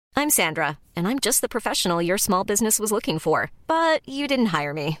I'm Sandra, and I'm just the professional your small business was looking for. But you didn't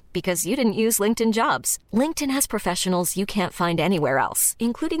hire me because you didn't use LinkedIn Jobs. LinkedIn has professionals you can't find anywhere else,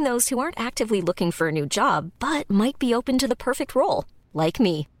 including those who aren't actively looking for a new job, but might be open to the perfect role, like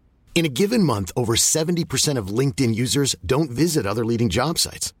me. In a given month, over 70% of LinkedIn users don't visit other leading job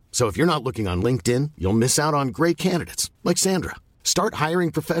sites. So if you're not looking on LinkedIn, you'll miss out on great candidates like Sandra. Start hiring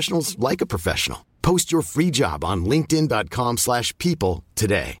professionals like a professional. Post your free job on linkedin.com/people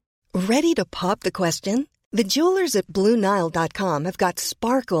today. Ready to pop the question? The jewelers at BlueNile.com have got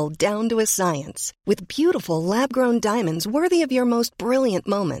sparkle down to a science with beautiful lab-grown diamonds worthy of your most brilliant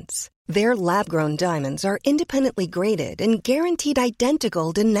moments. Their lab-grown diamonds are independently graded and guaranteed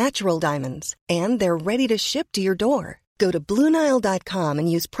identical to natural diamonds, and they're ready to ship to your door. Go to BlueNile.com and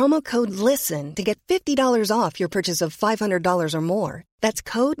use promo code LISTEN to get $50 off your purchase of $500 or more. That's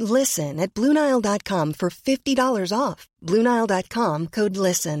code LISTEN at BlueNile.com for $50 off. BlueNile.com, code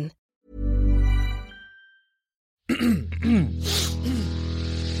LISTEN.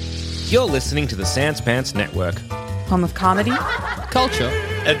 You're listening to the Sans Pants Network. Home of comedy, Culture.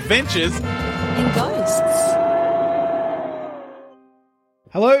 Adventures. and ghosts.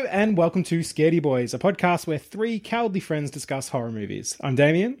 Hello and welcome to Scaredy Boys, a podcast where three cowardly friends discuss horror movies. I'm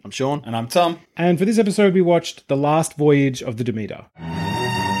Damien. I'm Sean. And I'm Tom. And for this episode we watched The Last Voyage of the Demeter.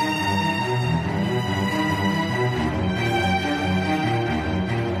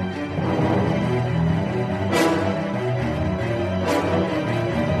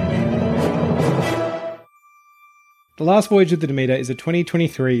 The Last Voyage of the Demeter is a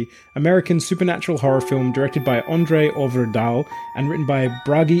 2023 American supernatural horror film directed by Andre Overdahl and written by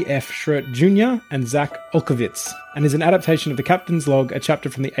Bragi F. Schrert Jr. and Zach Olkowitz, and is an adaptation of The Captain's Log, a chapter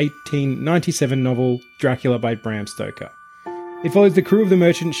from the 1897 novel Dracula by Bram Stoker. It follows the crew of the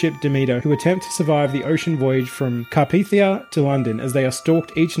merchant ship Demeter, who attempt to survive the ocean voyage from Carpathia to London as they are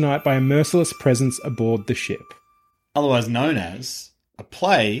stalked each night by a merciless presence aboard the ship. Otherwise known as a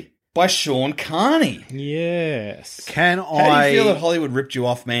play by Sean Carney. Yes. How do you feel that Hollywood ripped you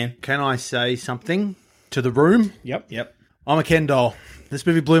off, man? Can I say something to the room? Yep. I'm a Ken doll. This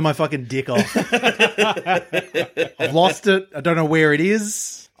movie blew my fucking dick off. I've lost it. I don't know where it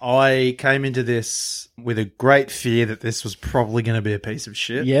is. I came into this with a great fear that this was probably going to be a piece of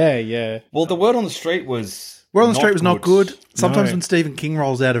shit. Yeah. Well, the word on the street was... Word on the street was not good. Sometimes No. when Stephen King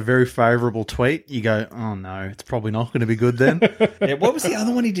rolls out a very favourable tweet, you go, oh no, it's probably not going to be good then. Yeah, what was the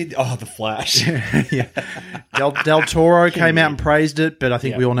other one he did? Oh, The Flash. Yeah. Del Toro came out and praised it, but I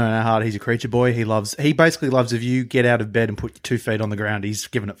think we all know how hard he's a creature boy. He basically loves if you get out of bed and put your 2 feet on the ground, he's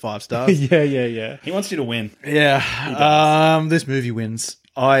given it 5 stars. Yeah. He wants you to win. Yeah. This movie wins.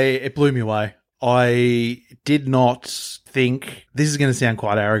 It blew me away. I did not think, this is going to sound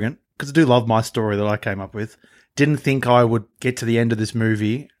quite arrogant, because I do love my story that I came up with. Didn't think I would get to the end of this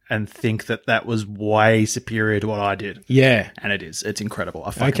movie and think that was way superior to what I did. Yeah. And it is. It's incredible.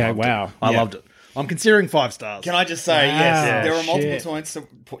 I fucking loved wow. it. I loved it. I'm considering 5 stars. Can I just say, Wow, yes, there were multiple points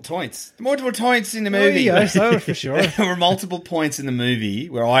in the movie. Oh, yeah, so for sure. There were multiple points in the movie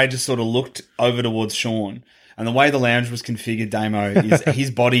where I just sort of looked over towards Sean, and the way the lounge was configured, Damo, is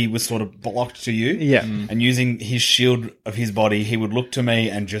his body was sort of blocked to you. Yeah. And using his shield of his body, he would look to me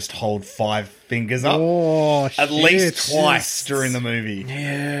and just hold 5 fingers up. Oh, at least twice during the movie.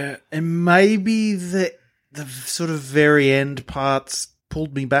 Yeah. And maybe the sort of very end parts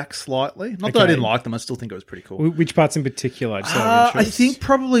pulled me back slightly. Not that I didn't like them. I still think it was pretty cool. Which parts in particular? I think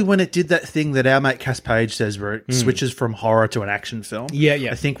probably when it did that thing that our mate Cass Page says where it switches from horror to an action film. Yeah.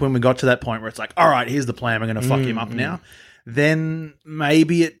 I think when we got to that point where it's like, all right, here's the plan. We're going to fuck him up now. Then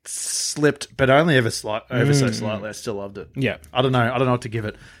maybe it slipped, but only ever so slightly. I still loved it. Yeah. I don't know what to give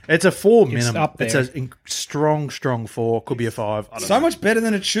it. It's a 4 minimum. up there. It's a strong 4. Could be a 5. I don't know. Much better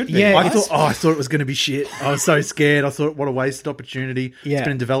than it should be. Yeah, I thought it was going to be shit. I was so scared. I thought, what a wasted opportunity. Yeah. It's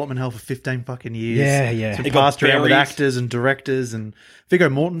been in development hell for 15 fucking years. Yeah. It's It got passed around with buried. actors and directors, and Viggo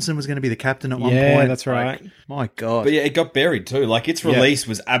Mortensen was going to be the captain at one point. Yeah, that's right. Like, my God. But yeah, it got buried too. Like its release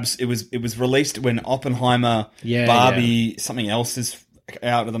was it was released when Oppenheimer, Yeah, Barbie, something else is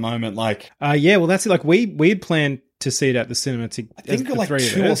out at the moment. Like Well, that's it. Like we had planned to see it at the cinema. I think we're like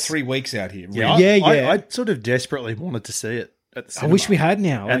 2 or 3 weeks out here. Yeah, Really. I sort of desperately wanted to see it at the I cinema. wish we had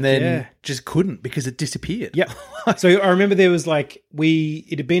now. And then just couldn't because it disappeared. Yeah. So I remember there was like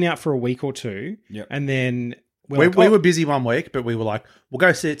it had been out for a week or two. Yep. And then We like, were busy one week, but we were like, we'll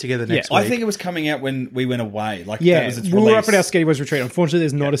go see it together next week. I think it was coming out when we went away. Like, yeah, that was its we were up release. at our Sketty Boys retreat. Unfortunately,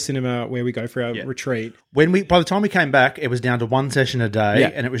 there's not a cinema where we go for our retreat. By the time we came back, it was down to one session a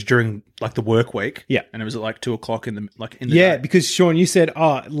day, and it was during like the work week. Yeah, and it was at like 2:00 in the day. Because Sean, you said,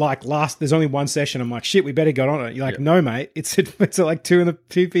 there's only one session. I'm like, shit, we better get on it. You're like, no, mate, it's at like 2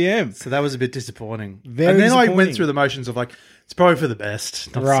 p.m. So that was a bit disappointing. Very and then I disappointing. went through the motions of like, it's probably for the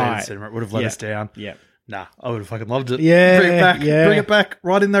best. Not to see it in the cinema. It would have let us down. Yeah. Nah, I would have fucking loved it. Yeah, Bring it back. yeah. Bring it back.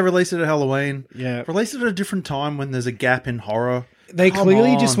 Right in, they released it at Halloween. Yeah. Released it at a different time when there's a gap in horror. They Come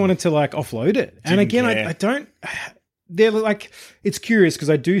clearly on. just wanted to like offload it. And again, I don't. They're like, it's curious because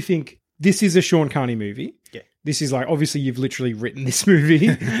I do think this is a Sean Carney movie. Yeah. This is like, obviously, you've literally written this movie,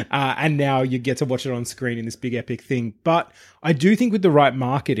 and now you get to watch it on screen in this big epic thing. But I do think with the right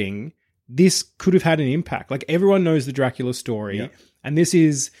marketing, this could have had an impact. Like, everyone knows the Dracula story. Yeah. And this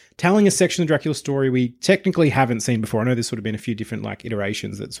is telling a section of the Dracula story we technically haven't seen before. I know there's sort of been a few different like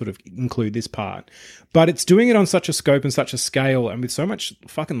iterations that sort of include this part, but it's doing it on such a scope and such a scale and with so much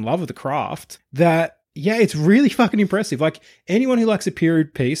fucking love of the craft that, yeah, it's really fucking impressive. Like, anyone who likes a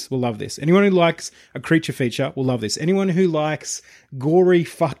period piece will love this. Anyone who likes a creature feature will love this. Anyone who likes gory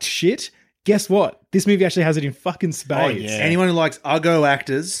fucked shit, guess what? This movie actually has it in fucking spades. yeah. Anyone who likes uggo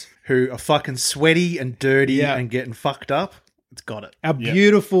actors who are fucking sweaty and dirty and getting fucked up, it's got it. Our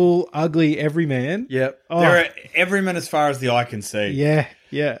beautiful, ugly everyman. Yep. Oh, There are everymen as far as the eye can see. yeah,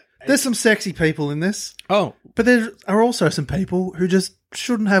 yeah. There's some sexy people in this. Oh, But there are also some people who just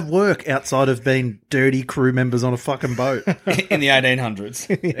shouldn't have work outside of being dirty crew members on a fucking boat. In the 1800s.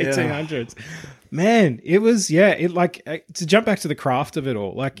 1800s. Man, it was, it like, to jump back to the craft of it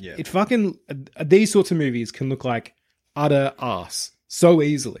all, like, it fucking, these sorts of movies can look like utter arse so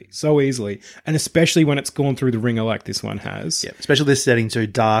easily. And especially when it's gone through the ringer like this one has. Yeah, especially this setting too,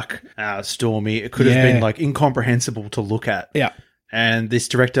 dark, stormy. It could have been like incomprehensible to look at. Yeah. And this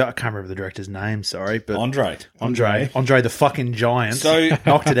director, I can't remember the director's name, sorry, but Andre Andre the fucking giant, So-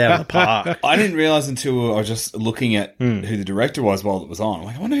 knocked it out of the park. I didn't realize until I was just looking at who the director was while it was on. I'm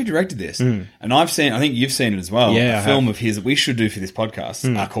like, I wonder who directed this. And I think you've seen it as well. Yeah, a film of his that we should do for this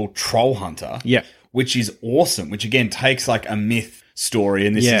podcast called Troll Hunter. Yeah. Which is awesome, which again takes like a myth story.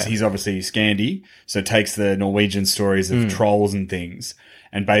 And he's obviously Scandi, so takes the Norwegian stories of trolls and things.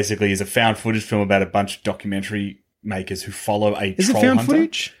 And basically is a found footage film about a bunch of documentary makers who follow a Is it troll found hunter.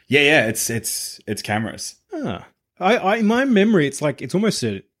 footage? Yeah, it's cameras. Ah. I in my memory, it's like, it's almost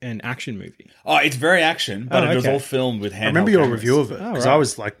an action movie. Oh, it's very action, but it was okay. all filmed with handheld I remember your cameras. review of it because right. I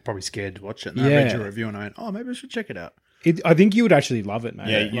was like probably scared to watch it. And I read your review and I went, oh, maybe I should check it out. I think you would actually love it, mate.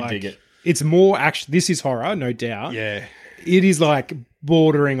 Yeah, you'd Like, dig it. It's more action. This is horror, no doubt. Yeah. It is like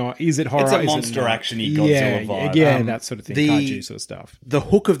bordering on, is it horror? It's a is it monster not? action-y Godzilla vibe. Yeah, that sort of thing. the- Kaiju sort of stuff. The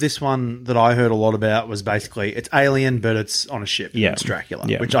hook of this one that I heard a lot about was basically it's Alien, but it's on a ship. Yeah. It's Dracula,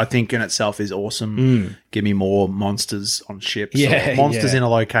 Yeah. which I think in itself is awesome. Give me more monsters on ships. Yeah, or monsters yeah. in a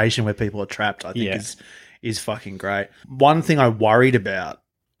location where people are trapped, I think Yeah. is fucking great. One thing I worried about,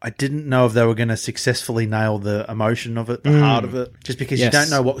 I didn't know if they were going to successfully nail the emotion of it, the heart of it, just because Yes. you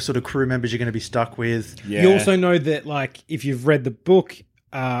don't know what sort of crew members you're going to be stuck with. Yeah. You also know that, like, if you've read the book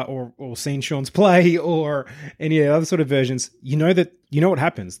or seen Sean's play or any other sort of versions, you know what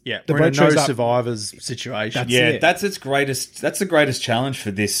happens. Yeah, the we're in boat a no shows up. survivors situation. That's Yeah, it. that's the greatest challenge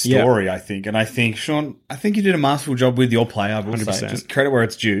for this Yeah. story, I think. And I think, Sean, you did a masterful job with your play, I will say. 100%. Just credit where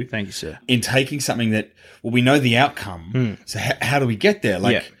it's due. Thank you, sir. In taking something that, well, we know the outcome. So how do we get there?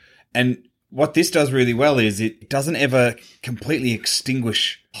 Like, Yeah. and what this does really well is it doesn't ever completely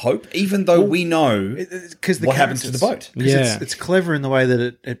extinguish hope, even though we know Because what happens to the boat. Yeah. It's clever in the way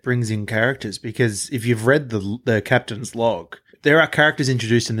that it brings in characters, because if you've read the captain's log, there are characters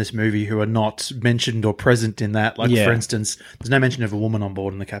introduced in this movie who are not mentioned or present in that. Like, Yeah. for instance, there's no mention of a woman on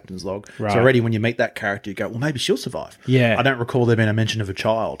board in the captain's log. Right. So already when you meet that character, you go, well, maybe she'll survive. Yeah. I don't recall there being a mention of a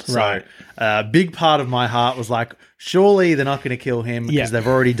child. Right. So a big part of my heart was like, surely they're not going to kill him because Yeah. they've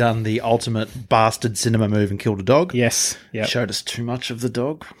already done the ultimate bastard cinema move and killed a dog. Yes. Yeah. Showed us too much of the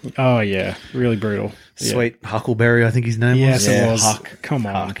dog. Oh, yeah. Really brutal. Yeah. Sweet Huckleberry, I think his name Yes, was. it was. Huck. Come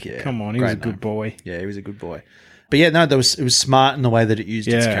on. Huck, yeah. Come on. He was a Great good name. boy. Yeah, he was a good boy. But yeah, no, it was smart in the way that it used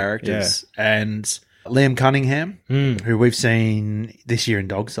its Yeah, characters. And Liam Cunningham, who we've seen this year in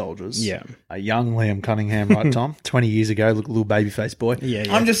Dog Soldiers. Yeah. A young Liam Cunningham, right, Tom? 20 years ago, look, little baby-faced boy. Yeah,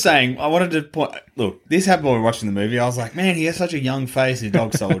 yeah. I'm just saying, I wanted to point. Look, this happened while we were watching the movie. I was like, man, he has such a young face in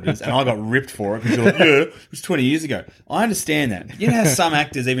Dog Soldiers. And I got ripped for it because you're like, yeah, it was 20 years ago. I understand that. You know how some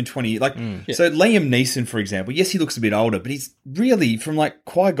actors, even 20 years, like, so Liam Neeson, for example, yes, he looks a bit older, but he's really, from like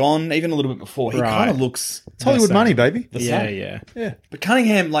Qui-Gon, even a little bit before, he Right. kind of looks. It's Hollywood money, baby. Yeah, yeah. But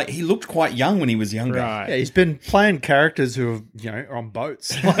Cunningham, like, he looked quite young when he was younger. longer. Right. Yeah, he's been playing characters who are on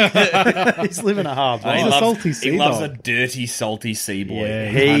boats. He's living a hard life. He a loves, salty sea he loves a dog. dirty, salty sea boy. Yeah,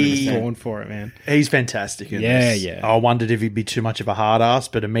 He- he's born for it, man. He's fantastic in Yeah, this. yeah. I wondered if he'd be too much of a hard ass,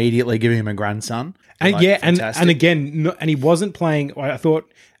 but immediately giving him a grandson. And like, and fantastic. again, and he wasn't playing. I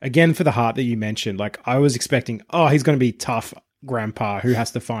thought again for the heart that you mentioned. Like I was expecting, he's going to be tough grandpa who has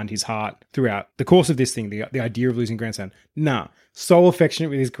to find his heart throughout the course of this thing. The idea of losing grandson. Nah, so affectionate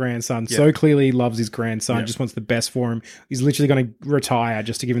with his grandson. So clearly loves his grandson. Just wants the best for him. He's literally going to retire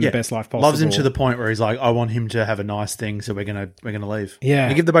just to give him the best life possible. Loves him to the point where he's like, I want him to have a nice thing, so we're gonna leave. Yeah.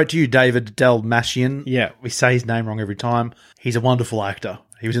 I give the boat to you, David Dalmatian. Yeah. We say his name wrong every time. He's a wonderful actor.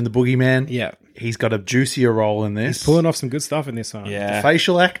 He was in The Boogeyman. Yeah. He's got a juicier role in this. He's pulling off some good stuff in this one. Yeah. The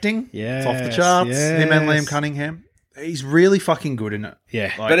facial acting. Yes, It's off the charts. Him and yes. Liam Cunningham. He's really fucking good in it.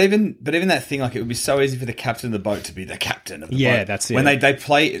 Yeah. Like, But even that thing, like it would be so easy for the captain of the boat to be the captain of the boat. Yeah, that's it. When they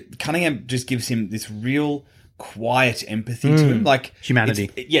play, Cunningham just gives him this real quiet empathy to him, like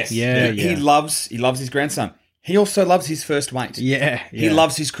Humanity. Yes, Yeah. He loves his grandson. He also loves his first mate. Yeah. He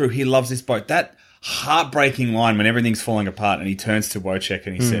loves his crew. He loves this boat. That heartbreaking line when everything's falling apart, and he turns to Wojciech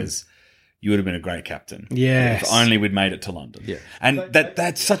and he says, "You would have been a great captain. Yes. if only we'd made it to London." Yeah, and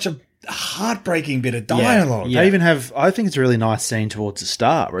that's such a heartbreaking bit of dialogue. Yeah. They even have, I think it's a really nice scene towards the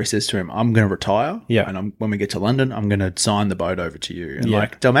start where he says to him, I'm going to retire. Yeah. And when we get to London, I'm going to sign the boat over to you. And Yeah.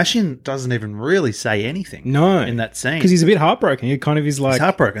 like, Dalmatian doesn't even really say anything No. in that scene. Because he's a bit heartbroken. He kind of is like, He's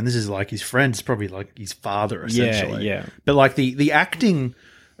heartbroken. This is like his friend. It's probably like his father, essentially. yeah. But like the acting,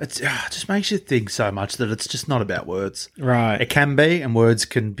 it just makes you think so much that it's just not about words. right. It can be, and words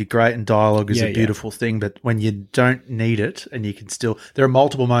can be great, and dialogue is Yeah, a yeah. beautiful thing, but when you don't need it, and you can still... There are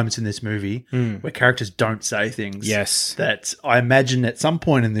multiple moments in this movie where characters don't say things. Yes. That I imagine at some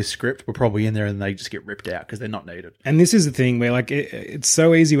point in this script were probably in there and they just get ripped out because they're not needed. And this is the thing where, like, it's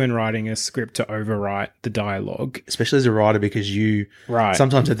so easy when writing a script to overwrite the dialogue. Especially as a writer, because you Right.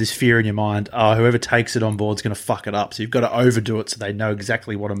 sometimes have this fear in your mind, whoever takes it on board is going to fuck it up. So you've got to overdo it so they know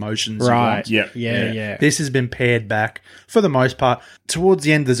exactly what emotions you Right. want. Yeah. This has been pared back for the most part. Towards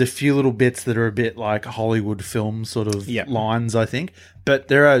the end, there's a few little bits that are a bit like Hollywood film sort of lines, I think. But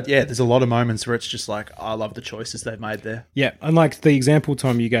there's a lot of moments where it's just like, I love the choices they've made there. Yeah. And like the example,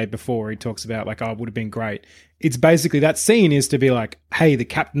 Tom, you gave before, he talks about like, it would have been great. It's basically that scene is to be like, hey, the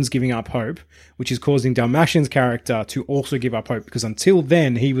captain's giving up hope, which is causing Dalmatian's character to also give up hope because until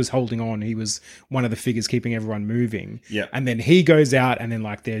then he was holding on. He was one of the figures keeping everyone moving. Yeah. And then he goes out and then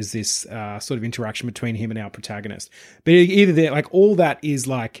like there's this sort of interaction between him and our protagonist. But either they're like all that is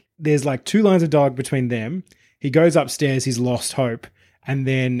like, there's like two lines of dialogue between them. He goes upstairs, he's lost hope. And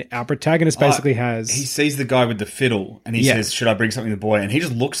then our protagonist basically He sees the guy with the fiddle and he Yeah. says, "Should I bring something to the boy?" And he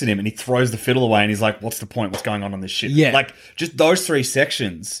just looks at him and he throws the fiddle away and he's like, "What's the point? What's going on this ship?" Yeah. Like just those three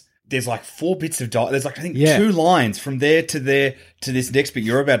sections. There's like 4 bits of dialogue. There's like I think Yeah. 2 lines from there to this next bit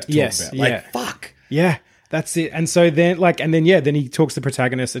you're about to talk Yes, about. yeah. Like fuck. Yeah, that's it. And so then then he talks to the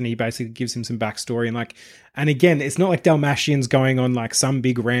protagonist and he basically gives him some backstory and again, it's not like Dalmatian's going on like some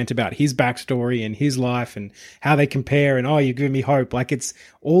big rant about his backstory and his life and how they compare and you're giving me hope. Like it's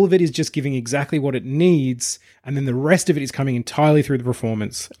all of it is just giving exactly what it needs, and then the rest of it is coming entirely through the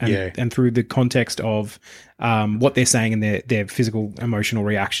performance and through the context of what they're saying and their physical emotional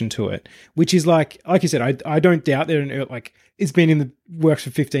reaction to it. Which is like you said, I don't doubt they're like it's been in the works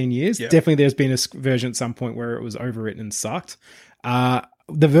for 15 years. Yeah. Definitely there's been a version at some point where it was overwritten and sucked.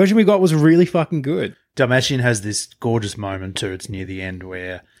 The version we got was really fucking good. Dalmatian has this gorgeous moment too. It's near the end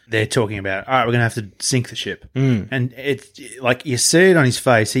where they're talking about, all right, we're going to have to sink the ship. And it's like, you see it on his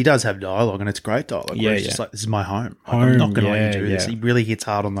face. He does have dialogue and it's great dialogue. Yeah, He's just like, this is my home. Like, Home, I'm not going to let you do yeah, this. yeah. He really hits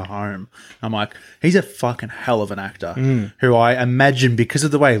hard on the home. I'm like, he's a fucking hell of an actor who I imagine, because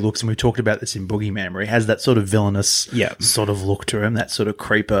of the way he looks, and we talked about this in Boogeyman, where he has that sort of villainous sort of look to him, that sort of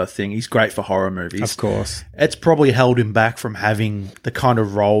creeper thing. He's great for horror movies. Of course. It's probably held him back from having the kind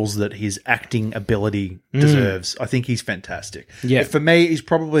of roles that his acting ability deserves. I think he's fantastic. Yeah. For me, he's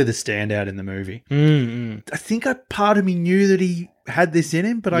probably the standout in the movie. I think part of me knew that he had this in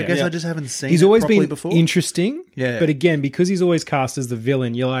him, but I guess I just haven't seen He's it always properly been before. interesting. Yeah. But again, because he's always cast as the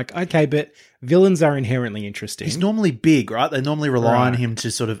villain, you're like, okay, but villains are inherently interesting. He's normally big, right? They normally rely on Right. him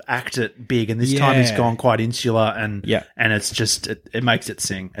to sort of act it big, and this time he's Yeah. gone quite insular, and Yeah. and it's just it makes it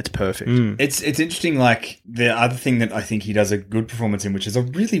sing. It's perfect. It's interesting. Like the other thing that I think he does a good performance in, which is a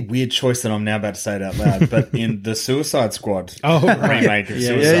really weird choice that I'm now about to say it out loud, but in the Suicide Squad right. remake of Yeah,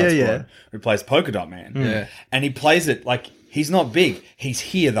 Suicide yeah. Squad, who plays Polka Dot Man, Yeah. and he plays it like He's not big. He's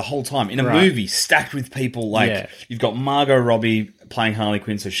here the whole time in a Right. movie stacked with people. Like Yeah. you've got Margot Robbie playing Harley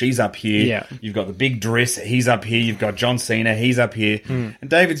Quinn, so she's up here. Yeah. You've got the big Driss, he's up here. You've got John Cena, he's up here, and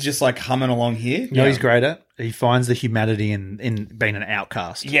David's just like humming along here. You know, he's great at. He finds the humanity in being an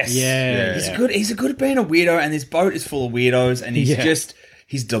outcast. Yes, Yeah. He's good. He's good at being a weirdo, and this boat is full of weirdos, and he's Yeah.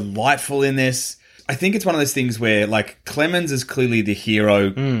 he's delightful in this. I think it's one of those things where, like, Clemens is clearly the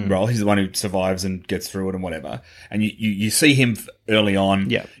hero role. He's the one who survives and gets through it and whatever. And you see him early on.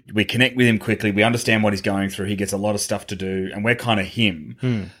 Yeah. We connect with him quickly. We understand what he's going through. He gets a lot of stuff to do, and we're kind of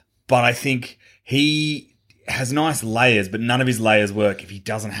him. But I think he has nice layers, but none of his layers work if he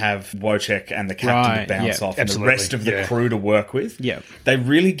doesn't have Wojciech and the captain Right, to bounce yeah, off and the absolutely, rest of the crew to work with. Yeah. They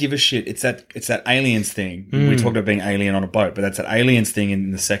really give a shit. It's that aliens thing. We talked about being alien on a boat, but that's that aliens thing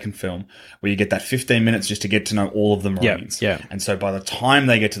in the second film where you get that 15 minutes just to get to know all of the Marines. yeah. And so by the time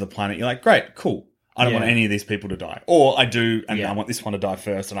they get to the planet, you're like, great, cool. I don't Yeah. want any of these people to die. Or I do, and Yeah. I want this one to die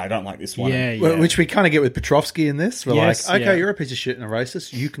first, and I don't like this one. Yeah, Well, yeah. which we kind of get with Petrovsky in this. We're Yes, like, okay, yeah. you're a piece of shit and a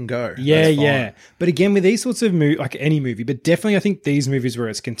racist. You can go. Yeah, That's fine. yeah. But again, with these sorts of like any movie, but definitely I think these movies where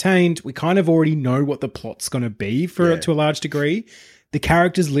it's contained, we kind of already know what the plot's going to be to a large degree. The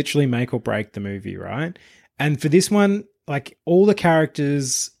characters literally make or break the movie, right? And for this one, like all the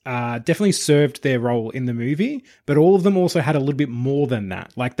characters definitely served their role in the movie, but all of them also had a little bit more than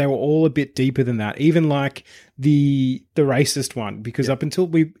that. Like they were all a bit deeper than that. Even like the racist one, because up until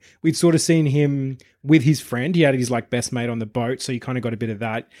we'd sort of seen him with his friend, he had his like best mate on the boat, so you kind of got a bit of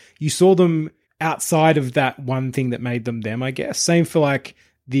that. You saw them outside of that one thing that made them them, I guess. Same for like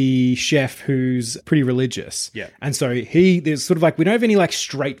the chef who's pretty religious. Yeah. And so there's sort of like, we don't have any like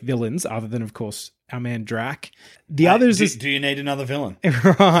straight villains other than, of course, our man Drac. The others Do you need another villain?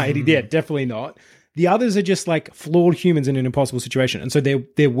 right. Yeah, definitely not. The others are just like flawed humans in an impossible situation. And so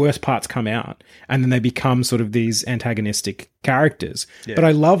their worst parts come out and then they become sort of these antagonistic characters. Yeah. But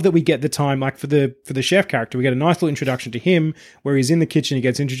I love that we get the time, like for the chef character, we get a nice little introduction to him where he's in the kitchen. He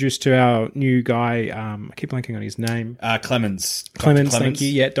gets introduced to our new guy. I keep blanking on his name. Clemens. Clemens, thank you.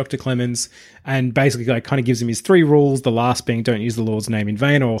 Yeah, Dr. Clemens. And basically like kind of gives him his 3 rules. The last being don't use the Lord's name in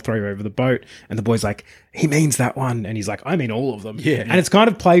vain or I'll throw you over the boat. And the boy's like, he means that one. And he's like, I mean all of them. Yeah. And it's kind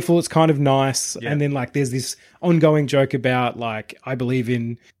of playful. It's kind of nice. Yeah. And then like there's this ongoing joke about like, I believe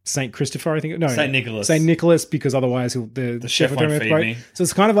in Saint Christopher, I think. No, Saint Nicholas. Saint Nicholas, because otherwise the chef will won't throw him feed over the me. boat. So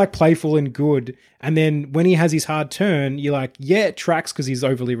it's kind of like playful and good. And then when he has his hard turn, you're like, yeah, it tracks because he's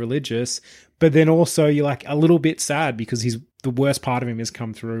overly religious. But then also you're like a little bit sad because the worst part of him has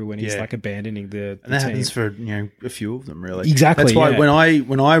come through when he's like abandoning the And that team. happens for a few of them, really. Exactly, That's why yeah.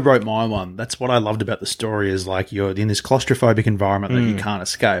 when I wrote my one, that's what I loved about the story is like you're in this claustrophobic environment that you can't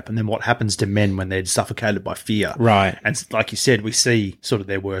escape, and then what happens to men when they're suffocated by fear, Right. And like you said, we see sort of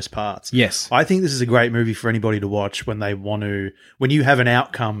their worst parts. Yes. I think this is a great movie for anybody to watch when you have an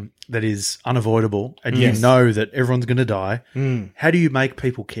outcome that is unavoidable and you know that everyone's going to die. How do you make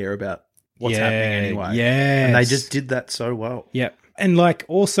people care about what's happening anyway? Yes. And they just did that so well. Yeah. And like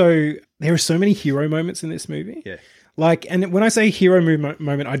also there are so many hero moments in this movie. Yeah. Like, and when I say hero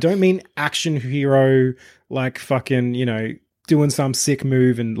moment, I don't mean action hero, like fucking, doing some sick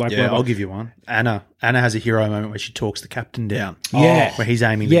move and like, Yeah, blah, blah. I'll give you one. Anna has a hero moment where she talks the captain down. Yeah. Where he's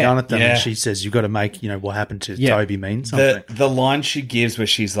aiming the gun at them Yeah. and she says, you've got to make, what happened to Toby mean something. The line she gives where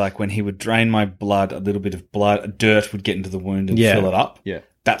she's like, when he would drain my blood, a little bit of blood, dirt would get into the wound and fill it up. Yeah.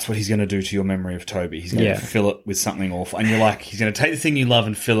 That's what he's going to do to your memory of Toby. He's going Yeah. to fill it with something awful. And you're like, he's going to take the thing you love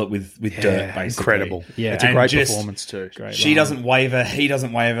and fill it with dirt, basically. Incredible. Yeah. It's a And great just- performance too. Great She line. doesn't waver. He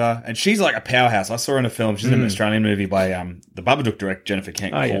doesn't waver. And she's like a powerhouse. I saw her in a film. She's in an Australian movie by the Babadook director, Jennifer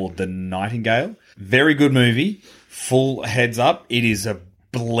Kent, called The Nightingale. Very good movie. Full heads up. It is a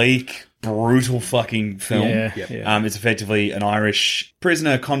bleak, brutal fucking film. Yeah. Yeah. It's effectively an Irish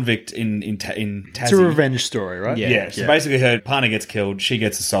prisoner convict in Tassie. It's a revenge story, right? Yeah. So basically her partner gets killed, she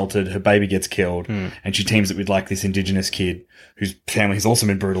gets assaulted, her baby gets killed, and she teams it with like this indigenous kid whose family has also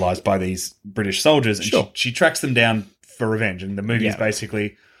been brutalized by these British soldiers. And she tracks them down for revenge. And the movie is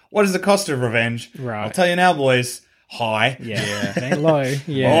basically, what is the cost of revenge? Right. I'll tell you now, boys. High. Yeah. Ain't low.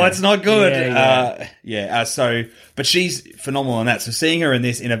 Yeah. Oh, it's not good. Yeah, But she's phenomenal in that. So seeing her in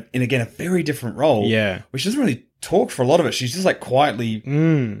this, in again, a very different role. Yeah. Which doesn't really talk for a lot of it. She's just like quietly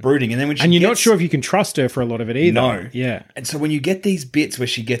brooding. And then when she And you're not gets- sure if you can trust her for a lot of it either. No. Yeah. And so when you get these bits where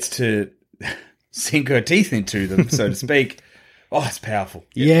she gets to sink her teeth into them, so to speak, it's powerful.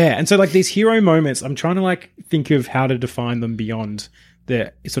 Yeah. And so like these hero moments, I'm trying to like think of how to define them beyond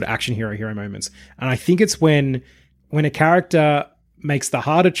the sort of action hero moments. And I think it's when a character makes the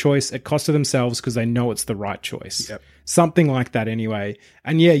harder choice at cost of themselves because they know it's the right choice. Yep. Something like that anyway.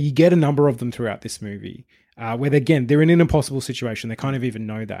 And yeah, you get a number of them throughout this movie. where they're in an impossible situation. They kind of even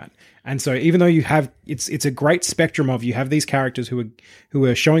know that. And so even though you have, it's a great spectrum of, you have these characters who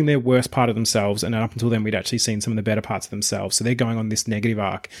are showing their worst part of themselves, and up until then we'd actually seen some of the better parts of themselves. So they're going on this negative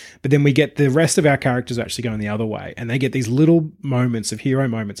arc. But then we get the rest of our characters actually going the other way, and they get these little moments of hero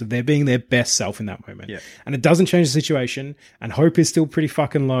moments of their being their best self in that moment. Yeah. And it doesn't change the situation, and hope is still pretty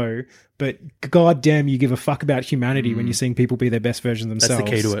fucking low, but goddamn, you give a fuck about humanity when you're seeing people be their best versions of That's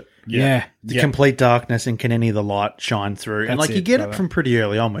themselves. the key to it. Yeah. The complete darkness, and can any of the light shine through? And That's you it, get brother. it from pretty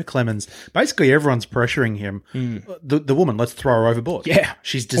early on where Clemens, basically everyone's pressuring him. The woman, let's throw her overboard. Yeah.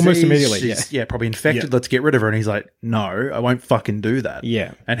 She's diseased. Almost immediately, She's, probably infected. Yeah. Let's get rid of her. And he's like, no, I won't fucking do that.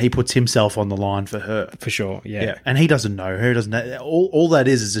 Yeah. And he puts himself on the line for her. For sure, yeah. And he doesn't know her. Doesn't know. All that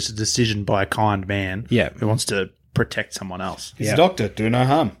is just a decision by a kind man who wants to protect someone else. He's a doctor, do no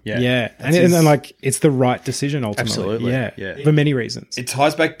harm. Yeah. And like, it's the right decision ultimately. Absolutely. Yeah. For many reasons. It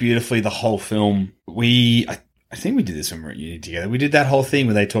ties back beautifully the whole film. I think we did this when we were at uni together. We did that whole thing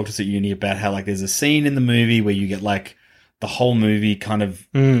where they talked to us at uni about how like there's a scene in the movie where you get like the whole movie kind of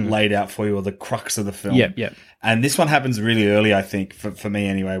laid out for you, or the crux of the film. Yep. And this one happens really early, I think, for me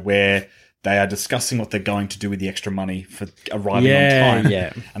anyway, where they are discussing what they're going to do with the extra money for arriving on time.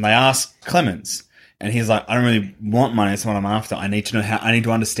 Yeah. And they ask Clemens, and he's like, I don't really want money. That's what I'm after. I need to know I need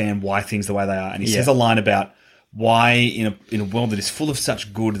to understand why things are the way they are. And he says a line about why in a world that is full of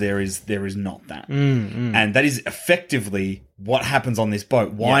such good, there is not that. And that is effectively what happens on this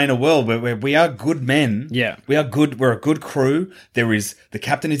boat. Why in a world where we are good men, we're a good crew. The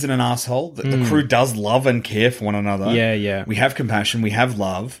captain isn't an asshole. The crew does love and care for one another. Yeah. We have compassion. We have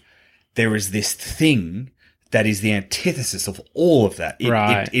love. There is this thing that is the antithesis of all of that.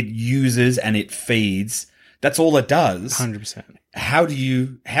 It uses and it feeds. That's all it does. 100%. How do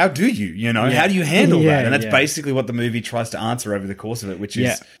you how do you handle that? And that's basically what the movie tries to answer over the course of it, which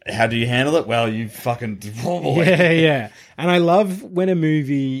is how do you handle it? Well, you fucking Yeah. And I love when a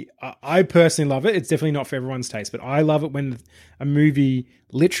movie, I personally love it. It's definitely not for everyone's taste, but I love it when a movie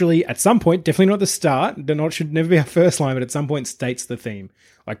literally at some point, definitely not at the start, should never be our first line, but at some point states the theme.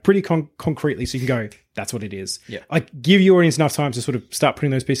 Like pretty concretely, so you can go, that's what it is. Yeah. Like give your audience enough time to sort of start putting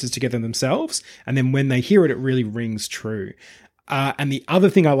those pieces together themselves, and then when they hear it, it really rings true. And the other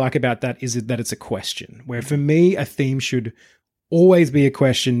thing I like about that is that it's a question, where for me, a theme should always be a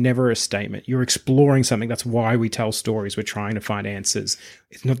question, never a statement. You're exploring something. That's why we tell stories. We're trying to find answers.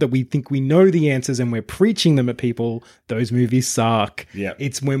 It's not that we think we know the answers and we're preaching them at people. Those movies suck. Yeah.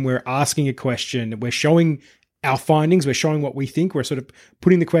 It's when we're asking a question, we're showing our findings, we're showing what we think, we're sort of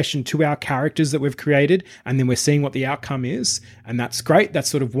putting the question to our characters that we've created, and then we're seeing what the outcome is. And that's great. That's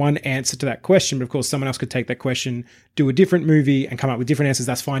sort of one answer to that question. But of course, someone else could take that question, do a different movie, and come up with different answers.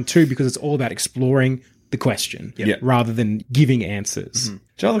 That's fine too, because it's all about exploring the question rather than giving answers. Do you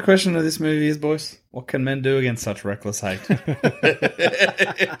know what the question of this movie is, boys? What can men do against such reckless hate?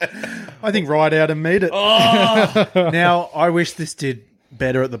 I think Ride Out and Meet It. Now, I wish this did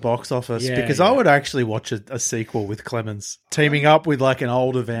better at the box office because I would actually watch a sequel with Clemens teaming up with like an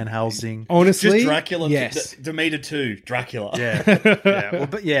older Van Helsing. Honestly, just Dracula. Yes. Demeter 2, Dracula.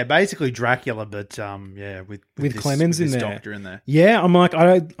 Yeah, basicking Dracula, but with this, Clemens with in this there. doctor in there. Yeah,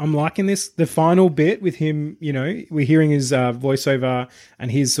 I'm liking this. The final bit with him, we're hearing his voiceover and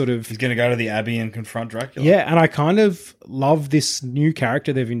his sort of. He's going to go to the Abbey and confront Dracula. Yeah, and I kind of love this new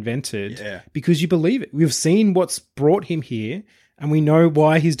character they've invented because you believe it. We've seen what's brought him here. And we know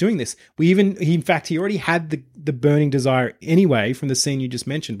why he's doing this. He already had the burning desire anyway from the scene you just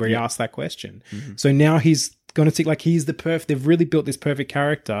mentioned where he asked that question. Mm-hmm. So now he's going to think like he's they've really built this perfect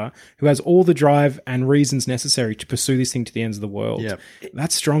character who has all the drive and reasons necessary to pursue this thing to the ends of the world. Yeah.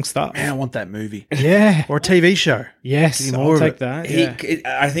 That's strong stuff. Man, I want that movie. Yeah. Or a TV show. Yes, I'll take that.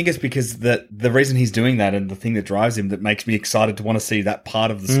 I think it's because the reason he's doing that and the thing that drives him that makes me excited to want to see that part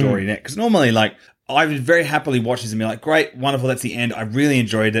of the story next. Because normally, like, I would very happily watch this and be like, great, wonderful, that's the end. I really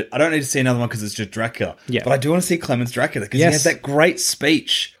enjoyed it. I don't need to see another one because it's just Dracula. Yeah. But I do want to see Clemens Dracula because he has that great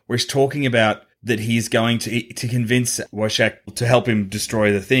speech where he's talking about that he's going to convince Wojciech to help him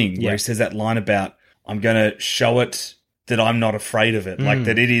destroy the thing, where he says that line about, I'm going to show it that I'm not afraid of it. Like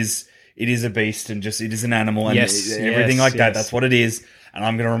that it is a beast and just it is an animal and everything like that. That's what it is. And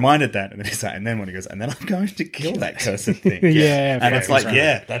I'm going to remind it that. And then when he goes, and then I'm going to kill that cursed thing. And it's like,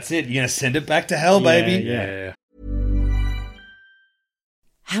 that's it. You're going to send it back to hell, baby. Yeah.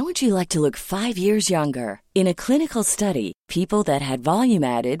 How would you like to look 5 years younger? In a clinical study, people that had volume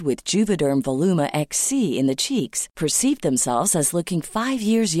added with Juvederm Voluma XC in the cheeks perceived themselves as looking 5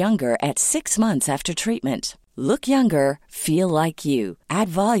 years younger at 6 months after treatment. Look younger, feel like you. Add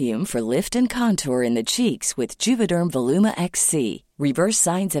volume for lift and contour in the cheeks with Juvederm Voluma XC. Reverse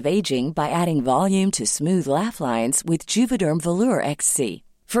signs of aging by adding volume to smooth laugh lines with Juvederm Volure XC.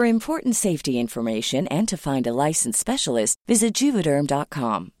 For important safety information and to find a licensed specialist, visit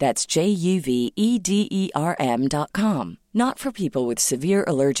Juvederm.com. That's JUVEDERM.com. Not for people with severe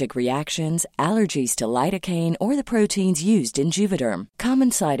allergic reactions, allergies to lidocaine, or the proteins used in Juvederm.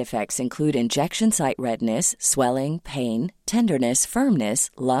 Common side effects include injection site redness, swelling, pain, tenderness, firmness,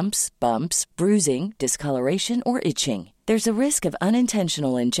 lumps, bumps, bruising, discoloration, or itching. There's a risk of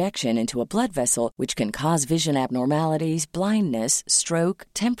unintentional injection into a blood vessel, which can cause vision abnormalities, blindness, stroke,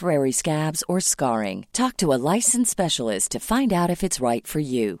 temporary scabs, or scarring. Talk to a licensed specialist to find out if it's right for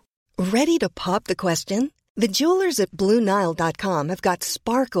you. Ready to pop the question? The jewelers at BlueNile.com have got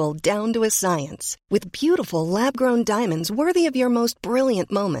sparkle down to a science with beautiful lab-grown diamonds worthy of your most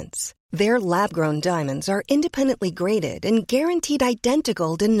brilliant moments. Their lab-grown diamonds are independently graded and guaranteed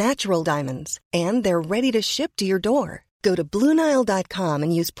identical to natural diamonds, and they're ready to ship to your door. Go to BlueNile.com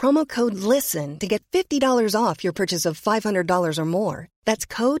and use promo code LISTEN to get $50 off your purchase of $500 or more. That's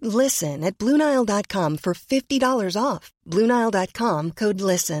code LISTEN at BlueNile.com for $50 off. BlueNile.com, code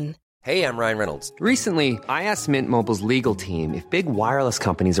LISTEN. Hey, I'm Ryan Reynolds. Recently, I asked Mint Mobile's legal team if big wireless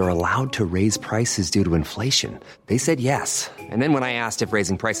companies are allowed to raise prices due to inflation. They said yes. And then when I asked if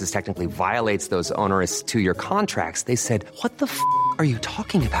raising prices technically violates those onerous two-year contracts, they said, "What the f*** are you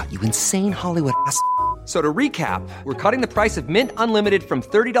talking about, you insane Hollywood ass?" So to recap, we're cutting the price of Mint Unlimited from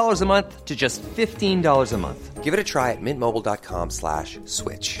 $30 a month to just $15 a month. Give it a try at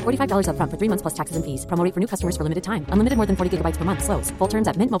mintmobile.com/switch. $45 up front for 3 months plus taxes and fees. Promo rate for new customers for limited time. Unlimited more than 40 gigabytes per month. Slows full terms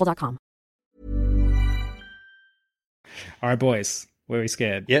at mintmobile.com. All right, boys. Were we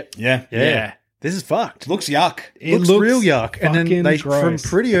scared? Yep. Yeah. This is fucked. Looks yuck. It looks real yuck. And then fucking they, gross. from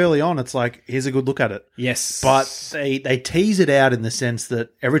pretty early on, it's like, here's a good look at it. Yes. But they tease it out in the sense that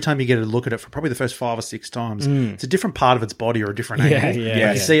every time you get a look at it, for probably the first 5 or 6 times, it's a different part of its body or a different angle.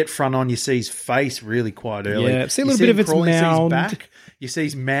 Yeah. You see it front on, you see his face really quite early. Yeah, see a little bit of its crawling, mound. You see his back. You see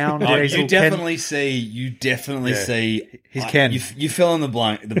his mound. Oh, his you little definitely see. He's Ken. You fill in the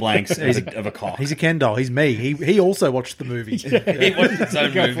blanks of a cock. He's a Ken doll. He's me. He also watched the movie. He watched his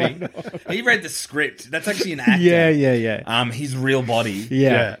own movie. He read the script. That's actually an actor. Yeah. His real body.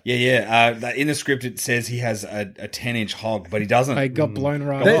 Yeah. In the script, it says he has a 10-inch hog, but he doesn't. They got blown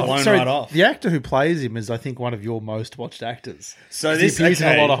right Got off. blown Sorry, right off. The actor who plays him is, I think, one of your most watched actors. So he appears in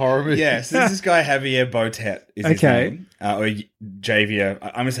a lot of horror movies. Yeah, so this guy Javier Botet is his name. Or Javier.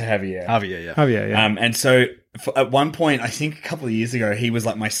 I'm going to say Javier. Javier, yeah. And so at one point, I think a couple of years ago, he was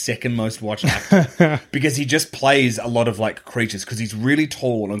like my second most watched actor because he just plays a lot of like creatures because he's really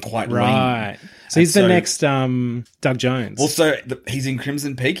tall and quite Right. lean. So he's the next Doug Jones. Also, he's in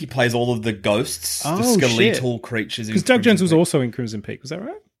Crimson Peak. He plays all of the ghosts, the skeletal creatures. Because Doug Jones was also in Crimson Peak. Was that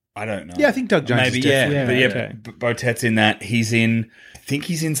right? I don't know. Yeah, I think Doug Jones Maybe, is different. yeah. But okay. Botet's in that. I think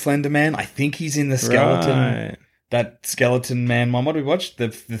he's in Slender Man. I think he's in the skeleton. Right. That skeleton man one. What did we watch? The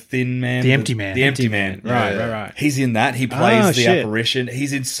thin man? The Empty Man. The Empty Man. Right. He's in that. He plays the shit. apparition.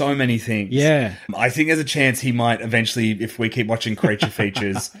 He's in so many things. Yeah. I think there's a chance he might eventually, if we keep watching creature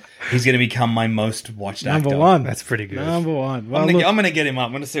features, he's going to become my most watched actor. Number one. That's pretty good. Number one. Well, I'm going to get him up.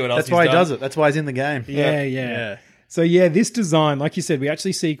 I'm going to see what else That's he's why done. he does it. That's why he's in the game. Yeah. So this design, like you said, we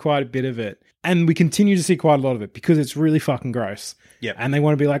actually see quite a bit of it. And we continue to see quite a lot of it because it's really fucking gross. Yep. And they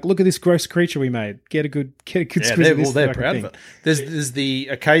want to be like, look at this gross creature we made. Get a good squeeze of this. They're fucking proud thing. of it. There's the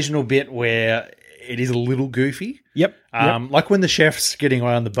occasional bit where it is a little goofy. Yep. Like when the chef's getting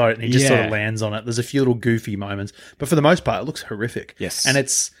away on the boat and he just sort Yeah. of lands on it. There's a few little goofy moments. But for the most part, it looks horrific. Yes. And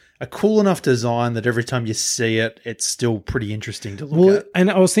it's a cool enough design that every time you see it, it's still pretty interesting to look at. And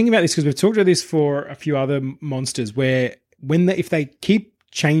I was thinking about this because we've talked about this for a few other monsters where if they keep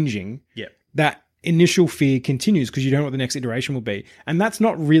changing, that initial fear continues because you don't know what the next iteration will be. And that's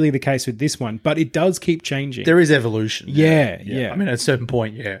not really the case with this one, but it does keep changing. There is evolution. Yeah. I mean, at a certain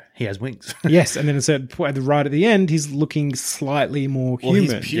point, he has wings. Yes, and then at a certain point, right at the end, he's looking slightly more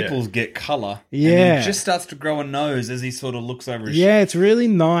human. His pupils get colour. Yeah. And he just starts to grow a nose as he sort of looks over his Yeah, it's really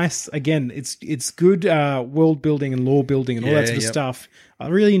nice. Again, it's good world building and lore building and all that sort of stuff. I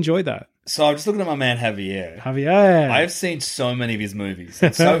really enjoyed that. So I'm just looking at my man Javier. I've seen so many of his movies,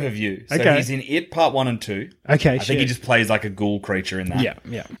 and so have you. So Okay. he's in It Part 1 and 2. Okay, I think he just plays like a ghoul creature in that.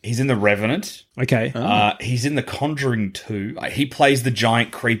 Yeah. He's in The Revenant. Okay. He's in The Conjuring 2. He plays the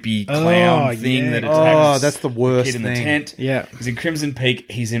giant creepy clown thing that attacks that's the worst kid in the thing. tent. Yeah. He's in Crimson Peak.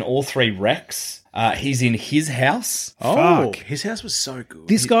 He's in all 3 Rex. He's in His House. Fuck. His house was so good.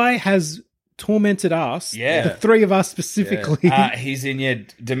 This guy has tormented us. Yeah. The 3 of us specifically. He's in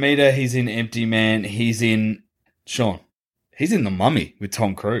Demeter. He's in Empty Man. He's in Sean. He's in The Mummy with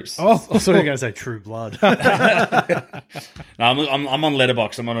Tom Cruise. Oh, I thought you were going to say True Blood. No, I'm on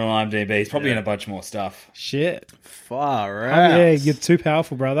Letterboxd. I'm on IMDb. He's probably in a bunch more stuff. Shit. Far Oh, out. yeah, you're too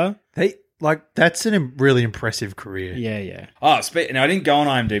powerful, brother. That's a really impressive career. Yeah. Oh, now I didn't go on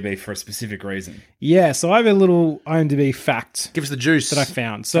IMDb for a specific reason. Yeah, so I have a little IMDb fact Give us the juice. that I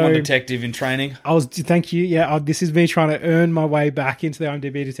found. So, I'm So a detective in training. thank you. Yeah, this is me trying to earn my way back into the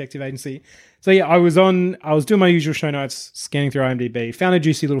IMDb detective agency. So yeah, I was doing my usual show notes, scanning through IMDb, found a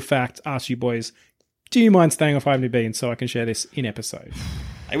juicy little fact, asked you boys, do you mind staying off IMDb and so I can share this in episode?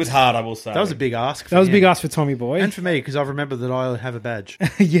 It was hard, I will say. That was a big ask. That was a big ask for Tommy Boy. And for me, because I remember that I have a badge.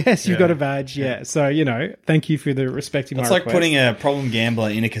 Yes, you've got a badge, yeah. So, thank you for the respecting my It's like request. putting a problem gambler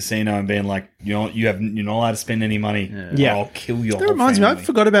in a casino and being like, you're not allowed to spend any money. Yeah. Or I'll kill your That whole reminds me, I family.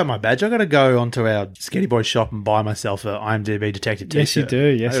 forgot about my badge. I got to go onto our Sketty Boy shop and buy myself a IMDb detective t-shirt. Yes, you do.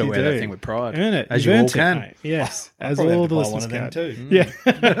 Yes, I gotta you wear do. that thing with pride. Earn it. As You've you all earned it, can. mate. Yes, I'll as probably all have the to buy one listeners of them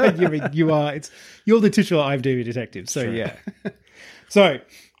can. too. Yeah, you are. You're the titular IMDb detective. So yeah. So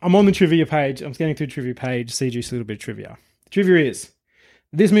I'm on the trivia page. I'm scanning through the trivia page. See just a little bit of trivia. The trivia is: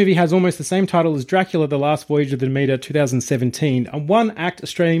 this movie has almost the same title as Dracula: The Last Voyage of the Demeter, 2017, a one-act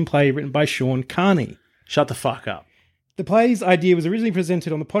Australian play written by Sean Carney. Shut the fuck up. The play's idea was originally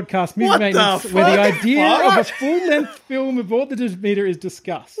presented on the podcast Movie What the Maintenance, where the fuck? idea of a What? full-length film aboard the Demeter is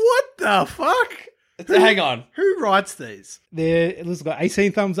discussed. What the fuck? Hang on. Who writes these? It's got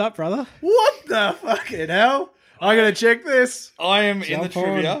 18 thumbs up, brother. What the fucking hell? I gotta check this. I am in the Jump on.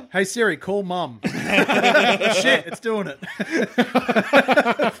 trivia. Hey Siri, call mum. Shit, it's doing it.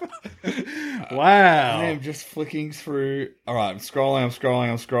 Wow. I am just flicking through. All right, I'm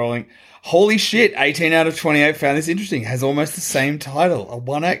scrolling. Holy shit, 18 out of 28 found this interesting. Has almost the same title, a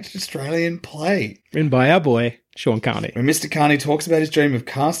one-act Australian play. Written by our boy, Sean Carney. Where Mr. Carney talks about his dream of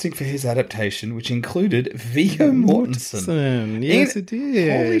casting for his adaptation, which included Viggo Mortensen. Yes, it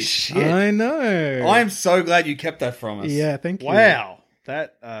did. Holy shit. I know. I am so glad you kept that from us. Yeah, thank you. Wow.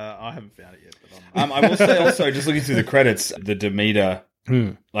 That I haven't found it yet. But I will say also, just looking through the credits, the Demeter,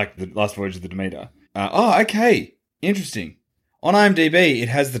 like the Last Voyage of the Demeter. Okay. Interesting. On IMDb, it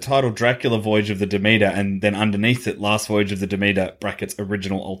has the title Dracula Voyage of the Demeter, and then underneath it, Last Voyage of the Demeter, brackets,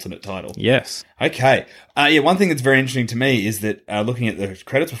 original alternate title. Yes. Okay. One thing that's very interesting to me is that looking at the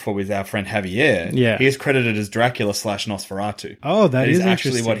credits before with our friend Javier, he is credited as Dracula / Nosferatu. Oh, that is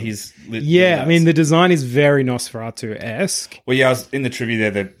actually interesting. what he's... I mean, the design is very Nosferatu-esque. Well, yeah, I was in the trivia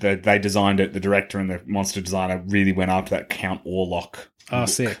there that they designed it, the director and the monster designer really went after that Count Orlok. Oh,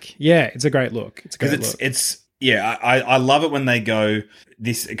 sick. Yeah, it's a great look. Yeah, I love it when they go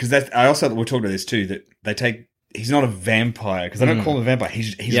this, because I also, we'll talk about this too, that they take, he's not a vampire, because they don't call him a vampire.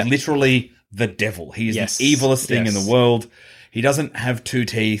 He's literally the devil. He is the evilest thing in the world. He doesn't have two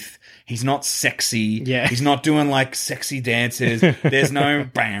teeth. He's not sexy. Yeah. He's not doing like sexy dances. There's no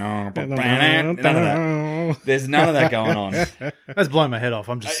none of that. There's none of that going on. that's blowing my head off.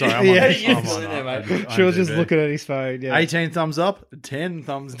 I'm just sorry. I'm on She was just looking at his phone. Yeah. 18 thumbs up, 10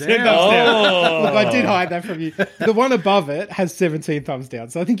 thumbs down. 10 thumbs down. Look, I did hide that from you. The one above it has 17 thumbs down,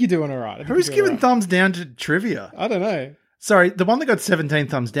 so I think you're doing all right. Who's giving thumbs down to trivia? I don't know. Sorry, the one that got 17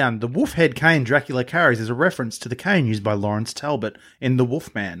 thumbs down, the wolf head cane Dracula carries is a reference to the cane used by Lawrence Talbot in The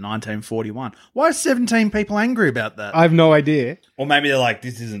Wolfman, 1941. Why are 17 people angry about that? I have no idea. Or maybe they're like,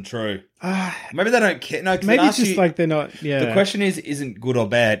 this isn't true. Maybe they don't care. No, 'cause Maybe it it's asks just like they're not. Yeah. The question isn't good or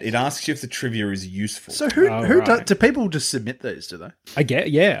bad. It asks you if the trivia is useful. So do people just submit these, do they? I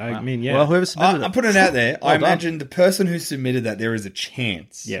get. Yeah. I mean, yeah. Well, whoever submitted it. I'm putting it out there. Well I done. imagine the person who submitted that, there is a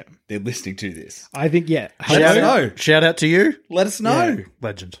chance Yeah. they're listening to this. I think, yeah. Let us know. Shout out to you. Let us know. Yeah.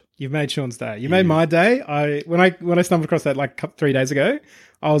 Legend. You've made Sean's day. You made my day. When I stumbled across that like 3 days ago,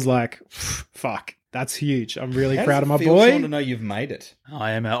 I was like, fuck, that's huge. I'm really How proud does of it my feel, Sean, boy. to know you've made it?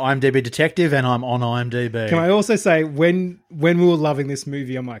 I am an IMDb detective and I'm on IMDb. Can I also say when we were loving this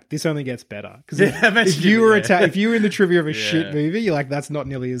movie, I'm like, this only gets better because if you were if you were in the trivia of a shit movie, you're like, that's not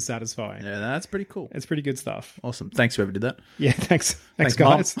nearly as satisfying. Yeah, that's pretty cool. It's pretty good stuff. Awesome. Thanks whoever did that. Yeah, thanks Thanks,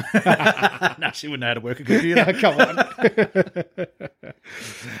 guys. No, she wouldn't know how to work a computer. Yeah, come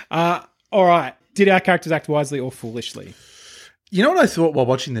on. All right. Did our characters act wisely or foolishly? You know what I thought while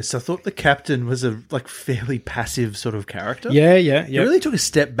watching this? I thought the captain was a fairly passive sort of character. Yeah. He really took a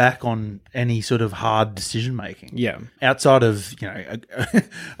step back on any sort of hard decision making. Yeah. Outside of,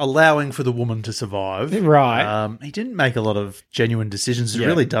 allowing for the woman to survive. Right. He didn't make a lot of genuine decisions. It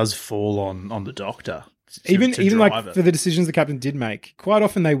really does fall on the doctor. Even drive like it. for the decisions the captain did make, quite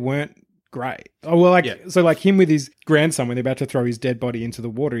often they weren't great. Oh, well, so like him with his grandson, when they're about to throw his dead body into the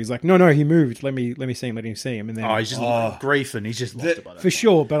water, he's like, no, he moved. Let me see him. Let him see him. And then he's just griefing. He's just lost it by that. For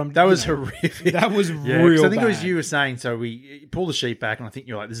sure, but that was horrific. That was real. real. I think bad. it was you were saying. So we pull the sheet back, and I think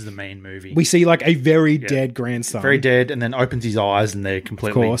you're like, "This is a mean movie." We see like a very dead grandson, very dead, and then opens his eyes, and they're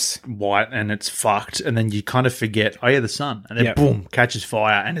completely white, and it's fucked. And then you kind of forget, oh yeah, the sun, and then boom, catches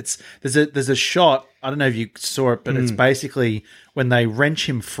fire, and there's a shot. I don't know if you saw it, but it's basically when they wrench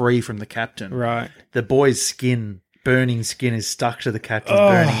him free from the captain. Right, the boy's burning skin is stuck to the captain's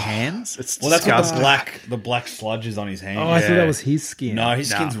burning hands. It's that's disgusting. what the black sludge is on his hand. Oh, I thought that was his skin. No,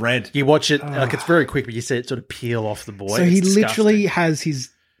 his skin's red. You watch it, like it's very quick, but you see it sort of peel off the boy. So he literally has his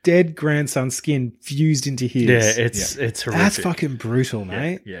dead grandson's skin fused into his. Yeah, it's horrific. That's fucking brutal,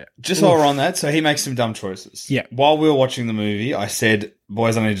 mate. Yeah. Just while we're on that, so he makes some dumb choices. Yeah. While we were watching the movie, I said,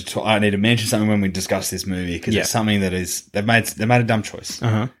 boys, I need to mention something when we discuss this movie because it's something that is they've made a dumb choice.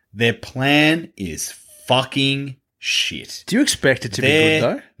 Uh-huh. Their plan is fucking shit. Do you expect it to be good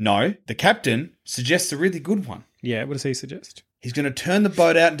though? No. The captain suggests a really good one. Yeah, what does he suggest? He's going to turn the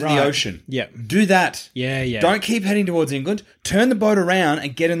boat out into the ocean. Yeah. Do that. Yeah. Don't keep heading towards England. Turn the boat around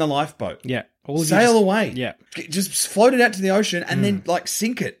and get in the lifeboat. Yeah. Sail away. Yeah. Just float it out to the ocean and then like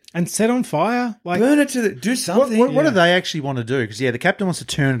sink it. And set on fire. Like burn it to do something. What do they actually want to do? Because the captain wants to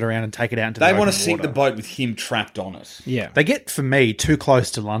turn it around and take it out into the open water. They want to sink the boat with him trapped on it. Yeah. They get, for me, too close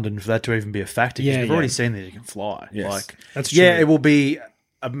to London for that to even be a factor. Because we've already seen that he can fly. Yes. That's true. Yeah, it will be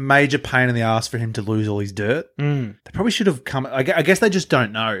a major pain in the ass for him to lose all his dirt. They probably should have come. I guess they just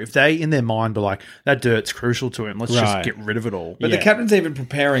don't know. If they, in their mind, were like, that dirt's crucial to him, let's just get rid of it all. But the captain's even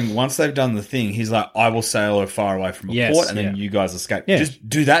preparing, once they've done the thing, he's like, I will sail far away from a port and then you guys escape. Yeah. Just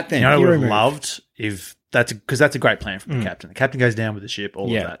do that then. You know, I would have loved if because that's a great plan from the captain. The captain goes down with the ship, all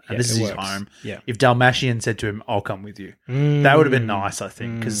of that. And this is his home. Yeah. If Dalmatian said to him, I'll come with you, that would have been nice, I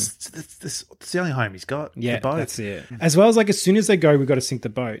think, because it's the only home he's got. Yeah, the boat. that's it. As well as like as soon as they go, we've got to sink the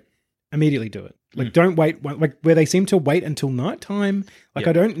boat. Immediately do it. Like don't wait. Like where they seem to wait until nighttime. Like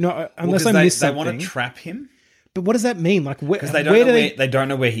I don't know unless I miss something. They want to trap him. But what does that mean? Like because they don't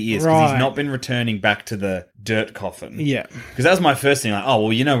know where he is because he's not been returning back to the dirt coffin. Yeah, because that was my first thing. Like, oh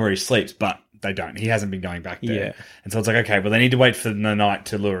well, you know where he sleeps, but they don't. He hasn't been going back there. Yeah, and so it's like, okay, well they need to wait for the night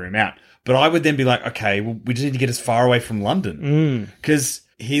to lure him out. But I would then be like, okay, well we just need to get as far away from London because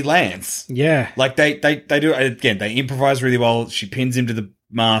he lands. Yeah, like they do again. They improvise really well. She pins him to the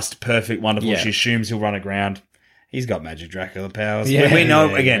mast, perfect, wonderful. Yeah. She assumes he'll run aground. He's got magic Dracula powers. Yeah, we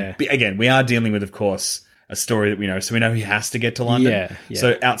know again. We are dealing with, of course, a story that we know, so we know he has to get to London. Yeah.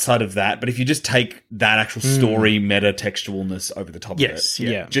 So outside of that, but if you just take that actual story meta textualness over the top of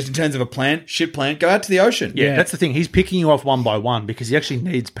it, just in terms of a plan, go out to the ocean. Yeah, that's the thing. He's picking you off one by one because he actually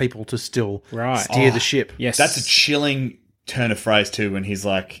needs people to still steer the ship. Yes, that's a chilling turn of phrase too when she's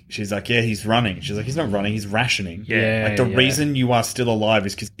like, yeah, he's running. She's like, he's not running, he's rationing. Yeah. Like the reason you are still alive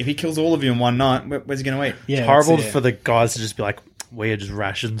is because if he kills all of you in one night, where's he going to eat? Yeah, it's horrible for the guys to just be like, we are just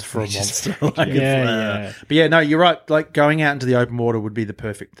rations for a monster. Like, But yeah, no, you're right. Like going out into the open water would be the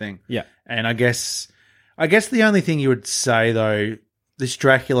perfect thing. Yeah. And I guess the only thing you would say though, this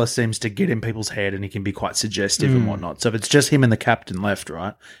Dracula seems to get in people's head and he can be quite suggestive and whatnot. So if it's just him and the captain left,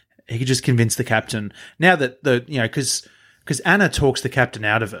 right, he could just convince the captain now that because Anna talks the captain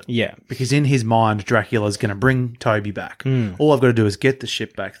out of it. Yeah. Because in his mind, Dracula's going to bring Toby back. All I've got to do is get the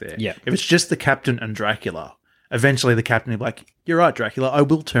ship back there. Yeah. If it's just the captain and Dracula, eventually the captain will be like, you're right, Dracula, I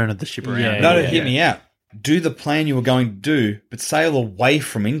will turn the ship around. Yeah. Hear me out. Do the plan you were going to do, but sail away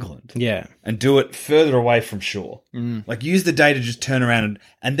from England. Yeah. And do it further away from shore. Like use the day to just turn around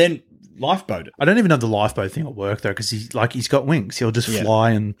and then lifeboat it. I don't even know if the lifeboat thing will work though, because he's got wings. He'll just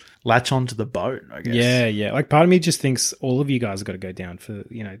fly and latch onto the boat, I guess. Yeah. Like part of me just thinks all of you guys have got to go down for,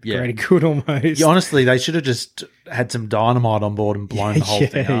 the greater good almost. Yeah, honestly, they should have just had some dynamite on board and blown the whole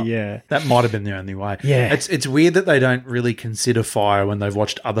thing up. Yeah. That might have been the only way. Yeah. It's weird that they don't really consider fire when they've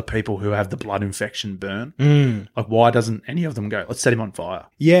watched other people who have the blood infection burn. Like, why doesn't any of them go, let's set him on fire?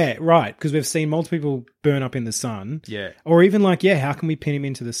 Yeah, right. Because we've seen multiple people burn up in the sun. Yeah. Or even like, how can we pin him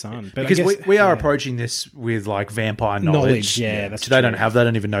into the sun? But because I guess, we are approaching this with like vampire knowledge. Yeah, that's They don't true. have that. I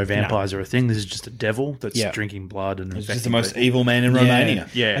don't even know vampires are a thing. This is just a devil that's drinking blood and He's just the most evil man in Romania.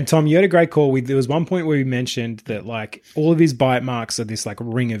 Yeah. And Tom, you had a great call. There was one point where we mentioned that like all of his bite marks are this like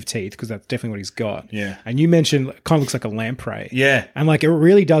ring of teeth because that's definitely what he's got. Yeah. And you mentioned it kind of looks like a lamprey. Yeah. And like it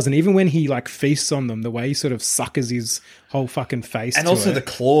really does. And even when he like feasts on them, the way he sort of suckers his whole fucking face. And to also it. the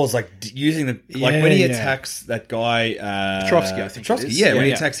claws, like using the when he attacks that guy Trotsky, I think. Trotsky, it is. when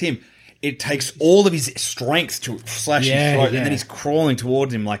he attacks him, it takes all of his strength to slash his throat, and then he's crawling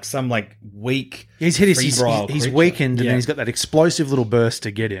towards him like some like weak. He's hit he's weakened, and then he's got that explosive little burst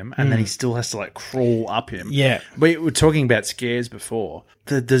to get him, and then he still has to like crawl up him. Yeah. We were talking about scares before.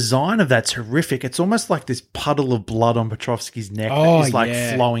 The design of that's horrific. It's almost like this puddle of blood on Petrovsky's neck that is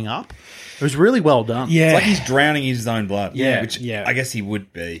like flowing up. It was really well done. Yeah. It's like he's drowning in his own blood. Yeah. Which I guess he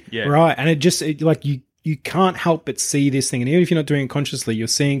would be. Yeah. Right. And like you can't help but see this thing. And even if you're not doing it consciously, you're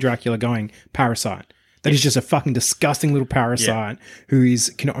seeing Dracula going, parasite. That is just a fucking disgusting little parasite who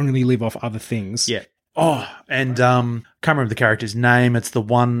can only live off other things. Yeah. Oh, and can't remember the character's name. It's the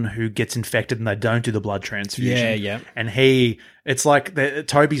one who gets infected and they don't do the blood transfusion. Yeah. And it's like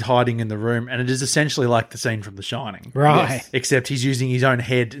Toby's hiding in the room, and it is essentially like the scene from The Shining. Right. Yes. Except he's using his own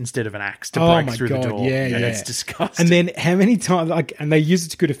head instead of an axe to break through the door. Yeah. It's disgusting. And then how many times, and they use it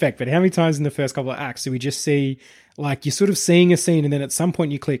to good effect, but how many times in the first couple of acts do we just see, like, you're sort of seeing a scene and then at some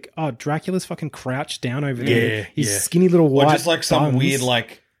point you click, oh, Dracula's fucking crouched down over there. His skinny little white Or just like some buns. weird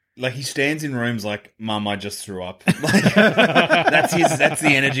like he stands in rooms like, Mum, I just threw up. Like, that's the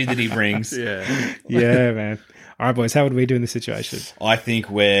energy that he brings. Yeah. Yeah, man. All right, boys, how would we do in this situation? I think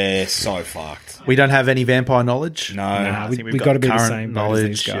we're so fucked. We don't have any vampire knowledge. No. I think we got to be the current same boat as knowledge.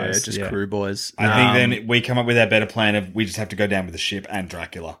 these guys. Just crew boys. I think then we come up with our better plan of we just have to go down with the ship and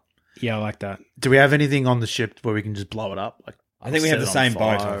Dracula. Yeah, I like that. Do we have anything on the ship where we can just blow it up? Like, I think we have the same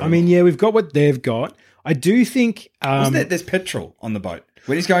boat. I mean, yeah, we've got what they've got. I do think... there's petrol on the boat.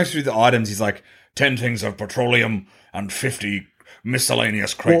 When he's going through the items, he's like, 10 things of petroleum and 50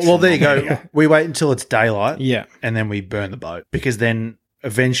 miscellaneous crates. Well, there you go. We wait until it's daylight. Yeah. And then we burn the boat. Because then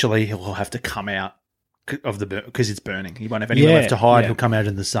eventually he'll have to come out of the because it's burning. He won't have anywhere left to hide. He'll come out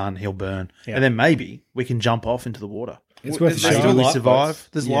in the sun. He'll burn. Yeah. And then maybe we can jump off into the water. It's worth a maybe shot. we survive.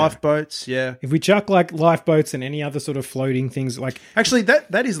 There's lifeboats. Yeah. If we chuck like lifeboats and any other sort of floating things, like actually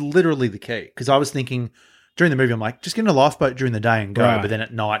that is literally the key. Because I was thinking during the movie, I'm like, just get in a lifeboat during the day and go. Right. But then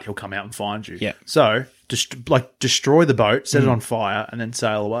at night he'll come out and find you. Yeah. So just destroy the boat, set it on fire, and then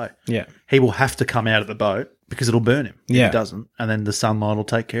sail away. Yeah. He will have to come out of the boat because it'll burn him. If he doesn't, and then the sunlight will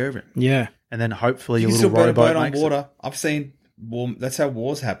take care of him. Yeah. And then hopefully you your can little still burn a rowboat boat on makes water. I've seen. That's how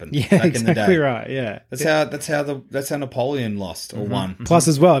wars happen. Yeah, back exactly in the day. right. Yeah, that's how Napoleon lost or won. Plus,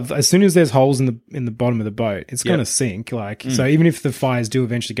 as well, as soon as there's holes in the bottom of the boat, it's going to sink. Like so, even if the fires do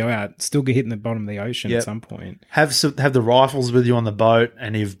eventually go out, it's still get hit in the bottom of the ocean at some point. Have the rifles with you on the boat,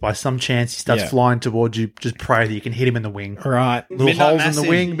 and if by some chance he starts flying towards you, just pray that you can hit him in the wing. Right, little midnight holes massing. in the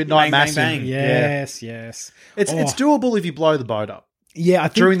wing, midnight massing. Bang, bang. Yes. It's doable if you blow the boat up. Yeah, I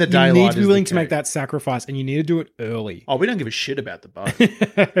think during the daylight you need to be is willing the to make key. that sacrifice, and you need to do it early. Oh, we don't give a shit about the boat.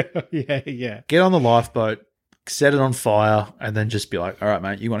 Yeah. Get on the lifeboat, set it on fire, and then just be like, all right,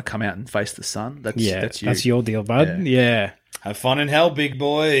 mate, you want to come out and face the sun? That's you. That's your deal, bud. Yeah. Have fun in hell, big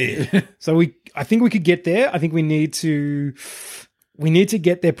boy. So I think we could get there. I think we need to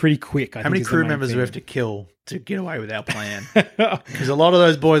get there pretty quick. How many crew members do we have to kill to get away with our plan? Because a lot of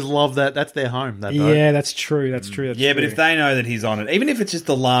those boys love that. That's their home, that boat. Yeah, that's true. That's true. But if they know that he's on it, even if it's just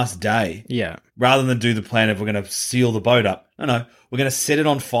the last day, rather than do the plan of we're going to seal the boat up, no, we're going to set it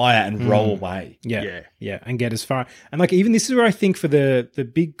on fire and roll away. Yeah, and get as far. And like even this is where I think for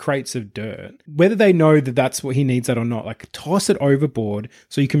the big crates of dirt, whether they know that that's what he needs that or not, like toss it overboard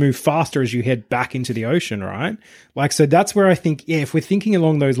so you can move faster as you head back into the ocean, right? Like so that's where I think if we're thinking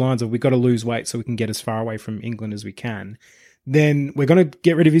along those lines of we've got to lose weight so we can get as far away from England as we can, then we're going to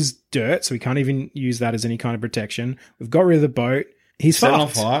get rid of his dirt so we can't even use that as any kind of protection. We've got rid of the boat. He's set fucked. on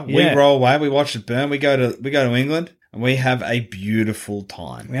fire. Yeah. We roll away. We watch it burn. We go to England. And we have a beautiful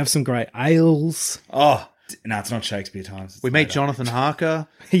time. We have some great ales. Oh, no, it's not Shakespeare times. We meet Jonathan Harker.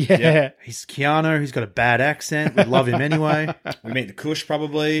 Yeah. He's Keanu. He's got a bad accent. We love him anyway. We meet the Kush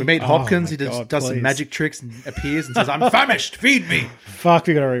probably. We meet Hopkins. my He God, does some magic tricks and appears and says, I'm famished. Feed me. Fuck,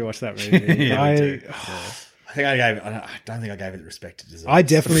 we got to rewatch that movie. Yeah, we do. I don't think I gave it the respect it deserves. I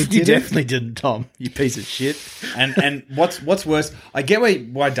definitely did. You definitely didn't, Tom. You piece of shit. And what's worse, I get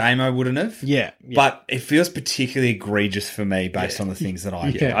why Damo wouldn't have. Yeah. But it feels particularly egregious for me based on the things that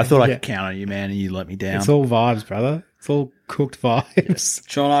I do. Yeah. I thought I could count on you, man, and you let me down. It's all vibes, brother. It's all cooked vibes.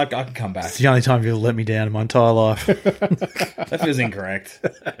 Sean, I can come back. It's the only time you'll let me down in my entire life. That feels incorrect.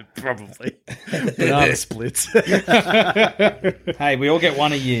 Probably. Banana splits. Hey, we all get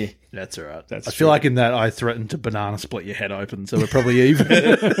one a year. That's all right. I feel like in that I threatened to banana split your head open, so we're probably even.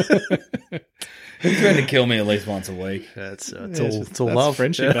 You threaten to kill me at least once a week. That's all that's love.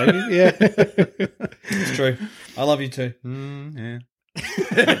 friendship, baby. Yeah. It's true. I love you too. Yeah.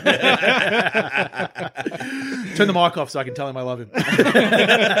 Turn the mic off so I can tell him I love him.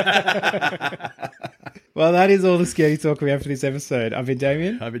 Well, that is all the scary talk we have for this episode. I've been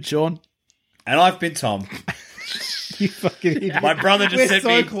Damien. I've been Sean. And I've been Tom. You fucking idiot. My brother just sent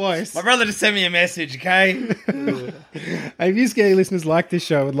me. Close. My brother just sent me a message. Okay. If you Scaredy listeners like this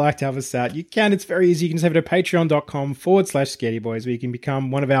show, would like to help us out, you can. It's very easy. You can just head to patreon.com/scaredyboys, where you can become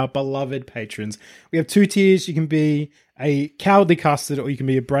one of our beloved patrons. We have 2 tiers. You can be a cowardly custard or you can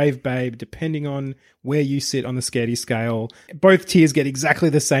be a brave babe, depending on where you sit on the Scaredy scale. Both tiers get exactly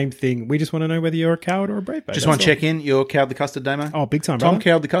the same thing. We just want to know whether you're a coward or a brave babe. Just want to check in. You're cowardly custard, Damo? Oh, big time, Tom, brother.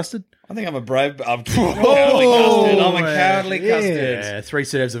 cowardly custard? I think I'm a brave. I'm cowardly custard. I'm a cowardly custard. Yeah, 3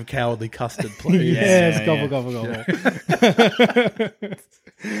 serves of cowardly custard, please. Yes, gobble, gobble, gobble.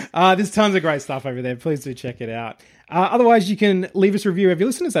 There's tons of great stuff over there. Please do check it out. Otherwise, you can leave us a review of your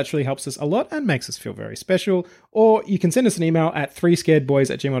listeners. That actually helps us a lot and makes us feel very special. Or you can send us an email at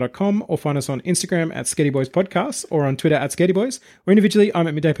 3scaredboys@gmail.com or find us on Instagram at ScaredyBoysPodcast or on Twitter at ScaredyBoys. Or individually, I'm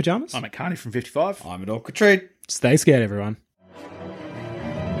at Midday Pajamas. I'm at Carney from 55. I'm at Awkward Treat. Stay scared, everyone.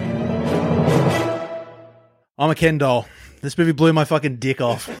 I'm a Ken doll. This movie blew my fucking dick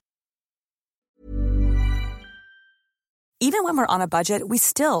off. Even when we're on a budget, we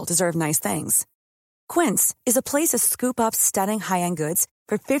still deserve nice things. Quince is a place to scoop up stunning high-end goods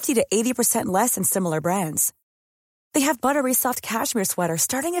for 50 to 80% less than similar brands. They have buttery soft cashmere sweaters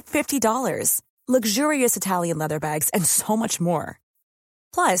starting at $50, luxurious Italian leather bags, and so much more.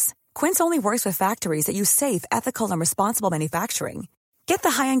 Plus, Quince only works with factories that use safe, ethical, and responsible manufacturing. Get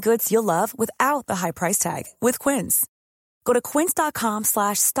the high-end goods you'll love without the high price tag with Quince. Go to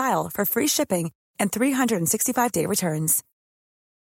quince.com/style for free shipping and 365-day returns.